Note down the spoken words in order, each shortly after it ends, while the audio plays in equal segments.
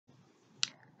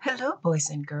Hello, boys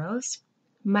and girls.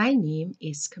 My name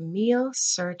is Camille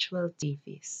Searchwell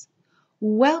Davis.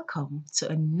 Welcome to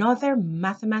another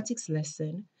mathematics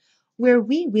lesson where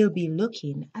we will be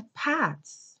looking at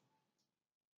paths.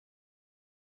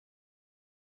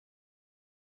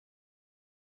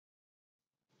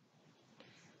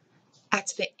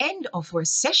 At the end of our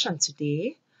session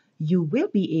today, you will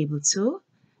be able to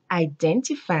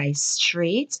identify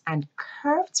straight and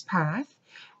curved paths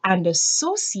and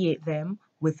associate them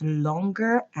with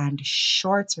longer and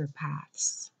shorter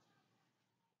paths.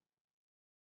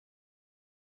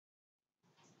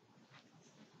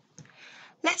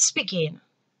 Let's begin.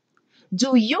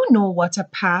 Do you know what a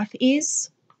path is?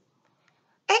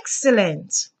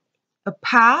 Excellent. A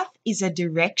path is a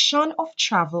direction of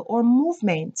travel or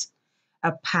movement.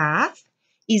 A path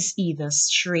is either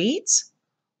straight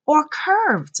or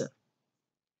curved.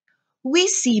 We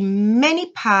see many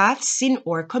paths in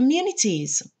our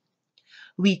communities.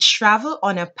 We travel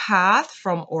on a path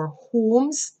from our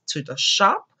homes to the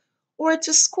shop or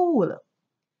to school.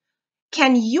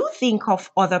 Can you think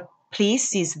of other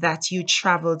places that you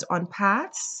traveled on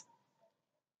paths?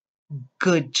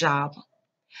 Good job.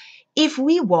 If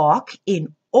we walk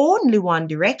in only one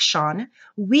direction,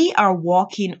 we are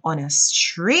walking on a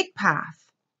straight path.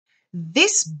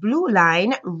 This blue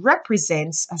line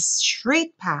represents a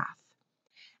straight path.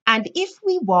 And if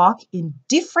we walk in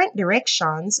different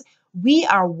directions, we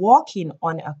are walking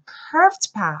on a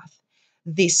curved path.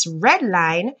 This red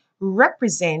line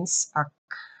represents a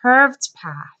curved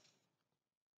path.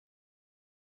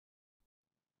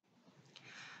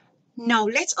 Now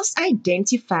let us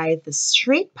identify the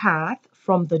straight path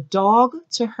from the dog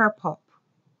to her pup.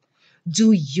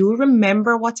 Do you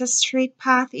remember what a straight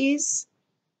path is?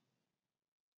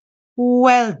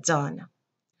 Well done.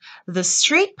 The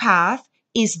straight path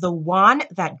is the one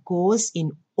that goes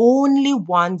in only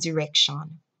one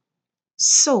direction.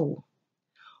 So,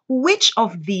 which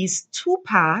of these two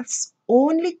paths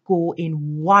only go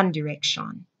in one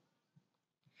direction?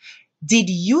 Did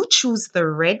you choose the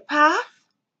red path?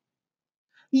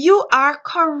 You are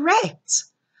correct.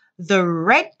 The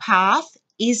red path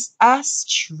is a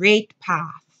straight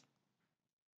path.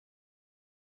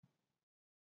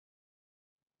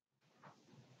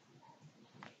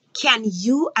 Can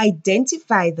you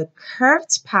identify the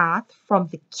curved path from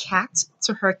the cat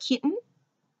to her kitten?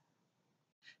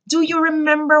 Do you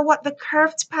remember what the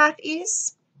curved path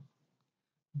is?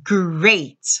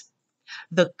 Great!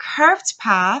 The curved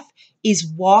path is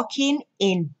walking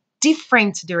in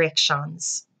different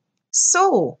directions.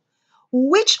 So,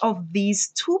 which of these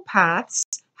two paths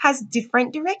has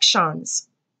different directions?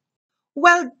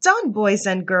 Well done, boys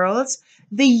and girls.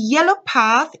 The yellow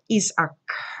path is a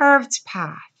curved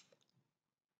path.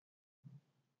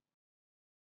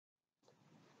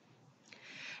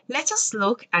 Let us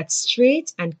look at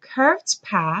straight and curved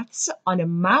paths on a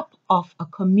map of a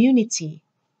community.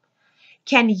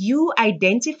 Can you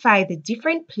identify the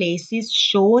different places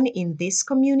shown in this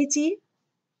community?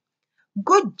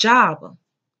 Good job!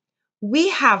 We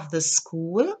have the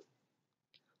school,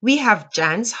 we have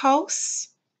Jan's house,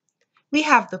 we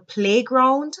have the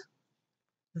playground,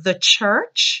 the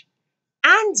church,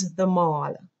 and the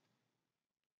mall.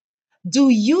 Do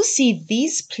you see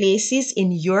these places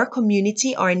in your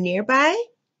community or nearby?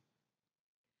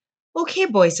 Okay,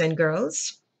 boys and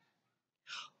girls.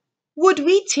 Would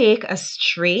we take a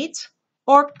straight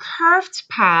or curved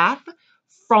path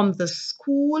from the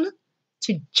school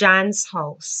to Jan's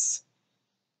house?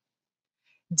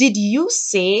 Did you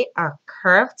say a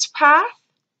curved path?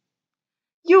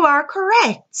 You are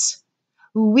correct.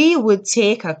 We would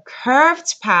take a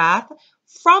curved path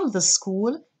from the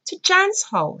school to Jan's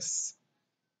house.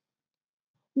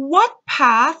 What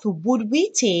path would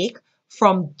we take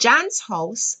from Jan's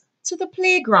house to the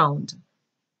playground?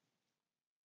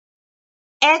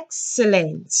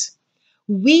 Excellent.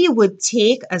 We would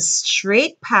take a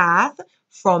straight path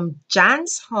from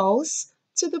Jan's house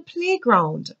to the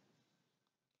playground.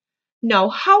 Now,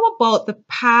 how about the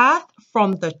path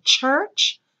from the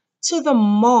church to the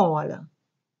mall?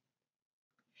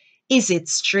 Is it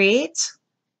straight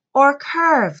or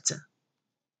curved?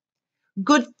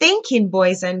 Good thinking,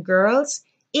 boys and girls.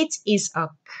 It is a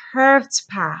curved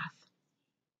path.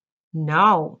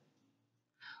 Now,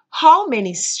 how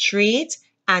many straight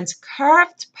and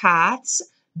curved paths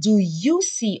do you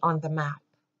see on the map?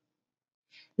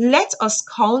 Let us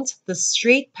count the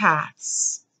straight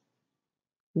paths.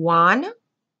 1,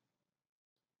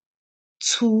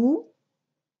 2,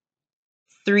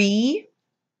 3,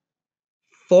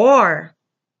 4.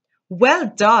 Well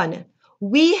done.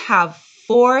 We have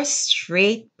 4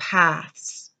 straight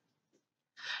paths.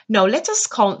 Now let us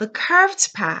count the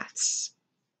curved paths.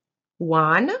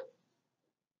 1,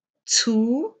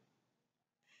 2,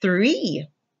 3.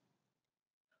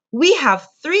 We have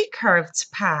 3 curved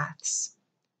paths.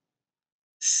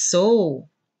 So,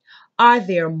 are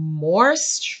there more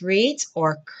straight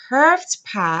or curved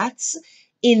paths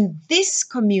in this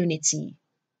community?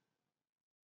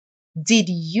 Did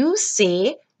you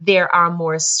say there are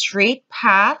more straight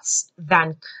paths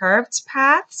than curved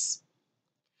paths?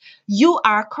 You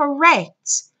are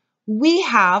correct. We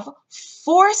have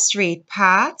 4 straight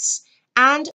paths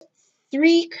and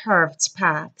 3 curved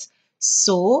paths.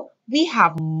 So we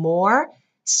have more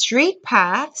straight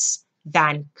paths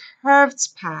than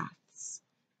curved paths.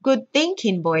 Good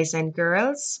thinking, boys and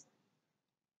girls.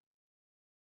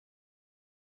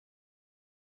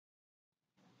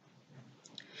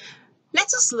 Let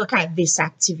us look at this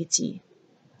activity.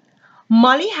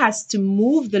 Molly has to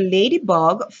move the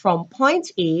ladybug from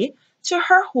point A to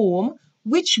her home,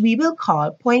 which we will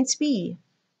call point B.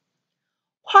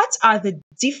 What are the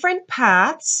different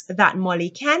paths that Molly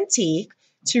can take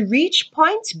to reach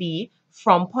point B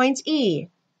from point A?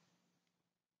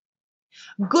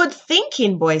 Good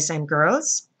thinking, boys and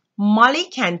girls. Molly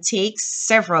can take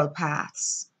several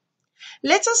paths.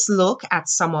 Let us look at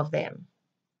some of them.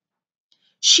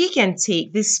 She can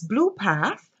take this blue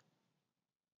path.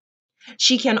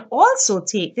 She can also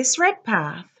take this red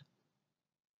path.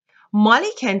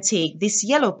 Molly can take this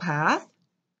yellow path,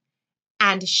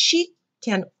 and she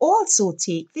can also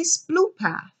take this blue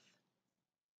path.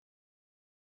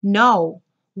 Now,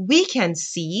 we can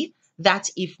see that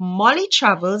if Molly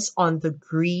travels on the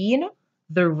green,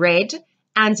 the red,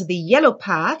 and the yellow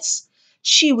paths,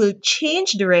 she will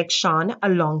change direction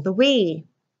along the way.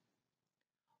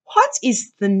 What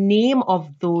is the name of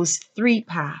those 3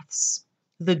 paths?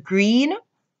 The green,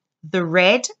 the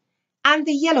red, and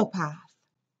the yellow path.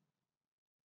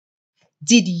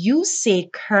 Did you say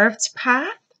curved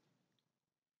path?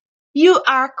 You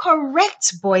are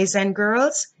correct, boys and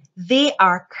girls. They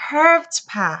are curved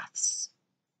paths.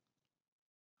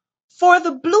 For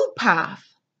the blue path,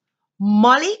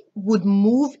 Molly would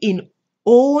move in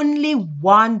only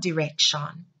one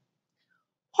direction.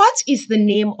 What is the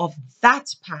name of that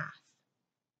path?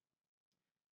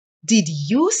 Did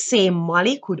you say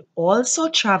Molly could also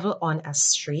travel on a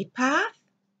straight path?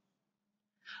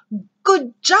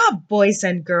 Good job, boys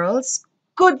and girls.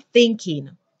 Good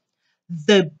thinking.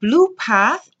 The blue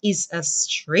path is a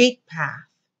straight path.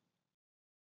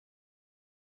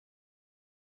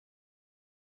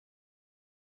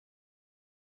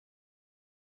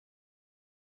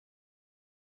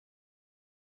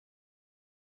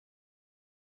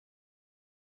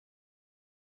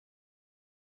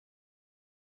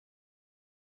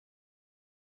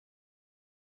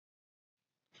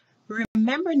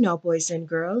 Remember now, boys and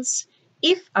girls,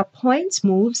 if a point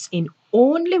moves in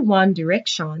only one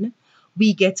direction,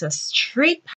 we get a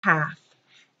straight path.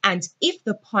 And if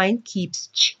the point keeps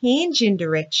changing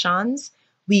directions,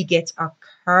 we get a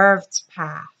curved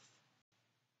path.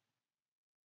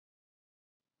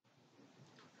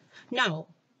 Now,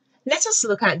 let us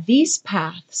look at these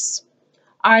paths.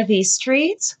 Are they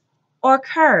straight or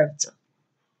curved?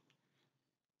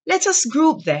 Let us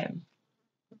group them.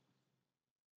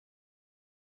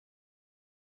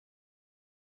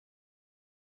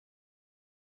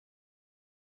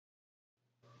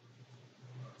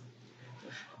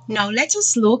 Now let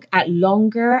us look at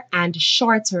longer and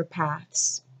shorter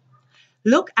paths.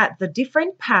 Look at the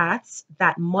different paths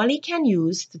that Molly can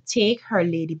use to take her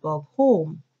ladybug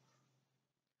home.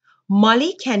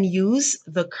 Molly can use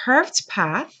the curved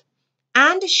path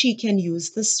and she can use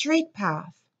the straight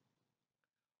path.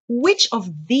 Which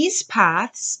of these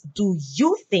paths do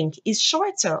you think is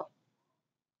shorter?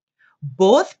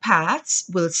 Both paths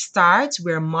will start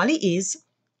where Molly is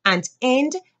and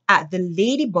end at the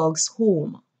ladybug's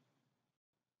home.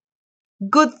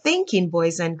 Good thinking,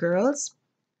 boys and girls.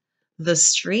 The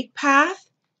straight path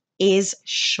is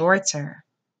shorter.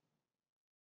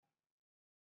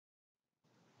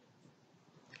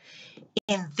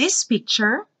 In this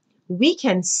picture, we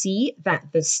can see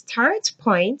that the start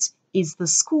point is the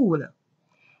school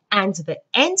and the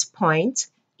end point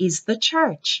is the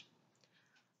church.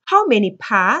 How many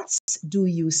paths do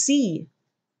you see?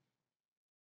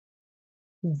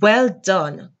 Well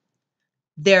done.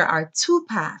 There are 2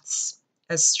 paths,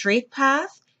 a straight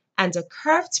path and a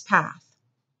curved path.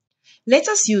 Let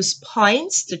us use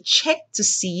points to check to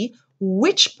see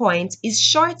which point is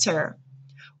shorter.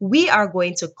 We are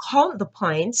going to count the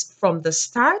points from the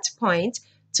start point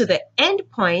to the end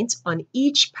point on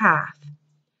each path.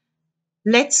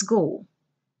 Let's go.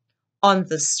 On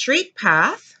the straight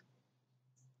path,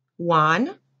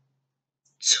 1,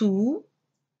 2,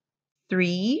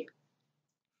 3,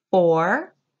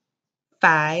 4,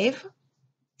 5,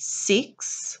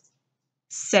 6,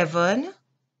 7,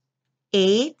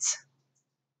 8,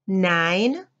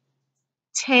 9,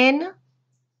 10,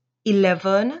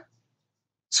 11,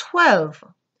 12.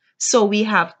 So we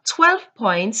have 12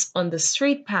 points on the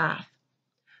straight path.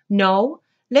 Now,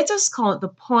 let us count the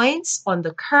points on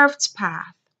the curved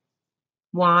path.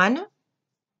 1,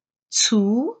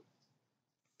 2,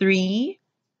 3,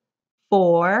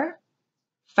 4,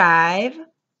 5,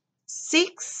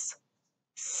 6,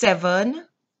 7,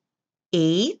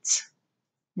 8,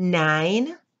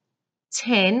 9,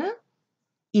 10,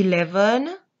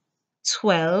 11,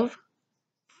 12,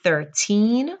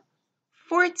 13,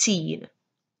 14,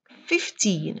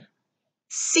 15,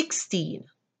 16,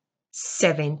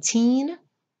 17,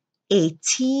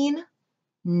 18,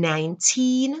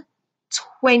 19,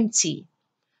 20.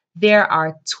 There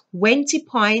are 20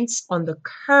 points on the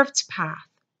curved path.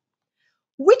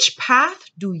 Which path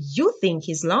do you think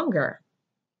is longer?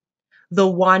 The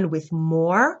one with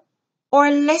more or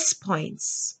less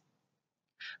points?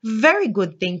 Very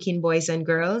good thinking, boys and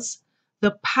girls.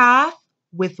 The path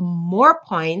with more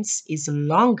points is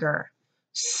longer.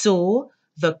 So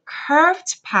the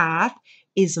curved path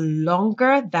is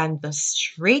longer than the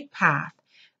straight path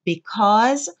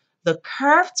because the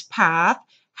curved path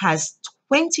has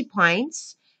 20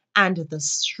 points and the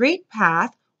straight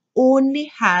path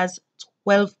only has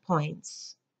 12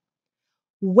 points.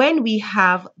 When we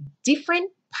have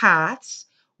different paths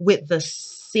with the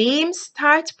same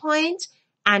start point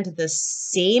and the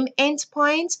same end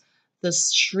point, the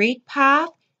straight path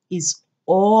is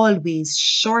always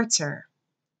shorter.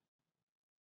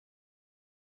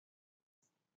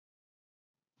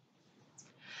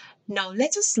 Now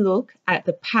let us look at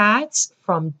the paths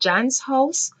from Jan's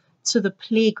house to the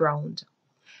playground.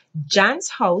 Jan's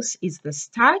house is the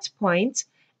start point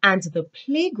and the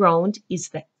playground is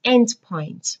the end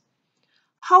point.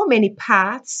 How many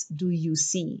paths do you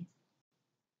see?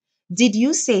 Did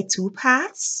you say 2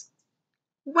 paths?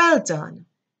 Well done.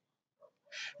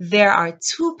 There are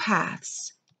 2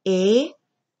 paths, A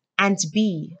and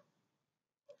B.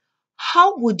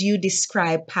 How would you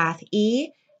describe path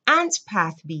A and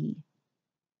path B?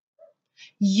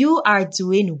 You are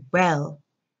doing well.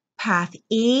 Path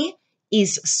A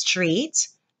is straight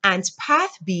and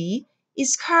path B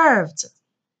is curved.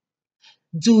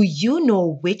 Do you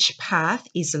know which path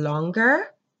is longer?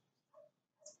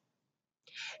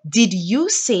 Did you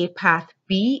say path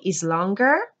B is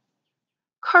longer?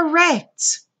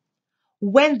 Correct.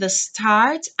 When the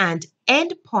start and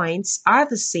end points are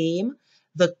the same,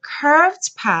 the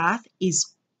curved path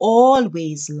is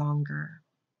always longer.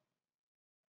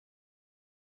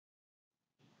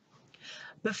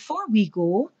 Before we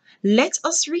go, let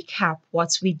us recap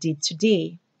what we did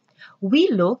today. We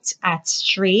looked at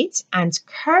straight and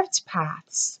curved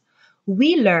paths.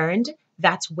 We learned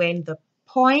that when the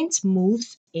point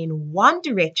moves in one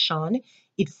direction,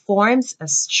 it forms a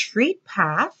straight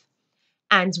path,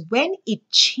 and when it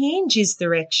changes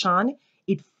direction,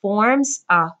 it forms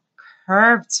a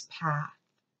curved path.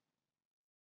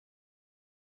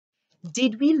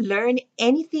 Did we learn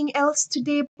anything else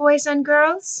today, boys and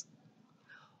girls?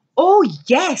 Oh,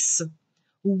 yes!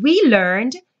 We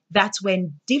learned that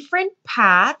when different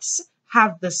paths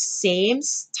have the same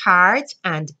start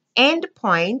and end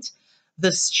point,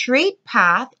 the straight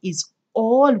path is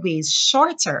always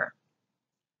shorter.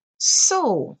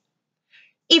 So,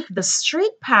 if the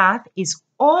straight path is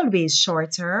always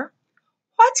shorter,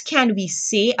 what can we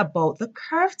say about the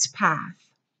curved path?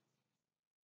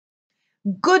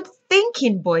 Good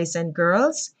thinking, boys and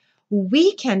girls.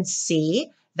 We can say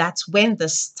that when the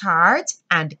start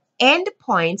and end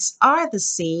points are the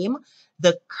same,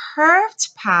 the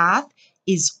curved path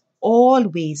is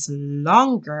always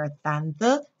longer than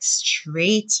the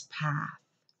straight path.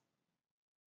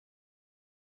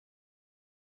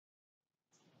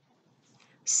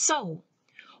 So,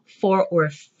 for our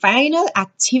final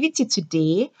activity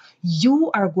today,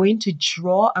 you are going to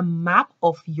draw a map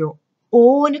of your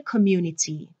own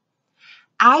community.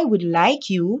 I would like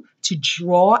you to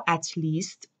draw at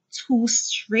least 2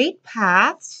 straight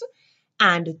paths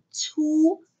and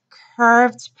 2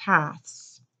 curved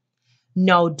paths.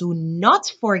 Now, do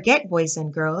not forget, boys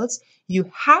and girls,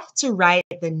 you have to write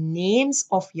the names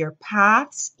of your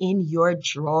paths in your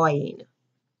drawing.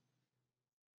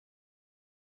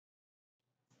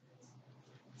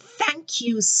 Thank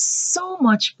you so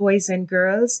much, boys and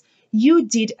girls. You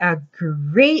did a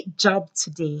great job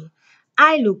today.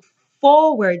 I look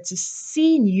forward to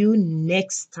seeing you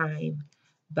next time.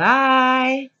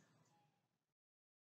 Bye.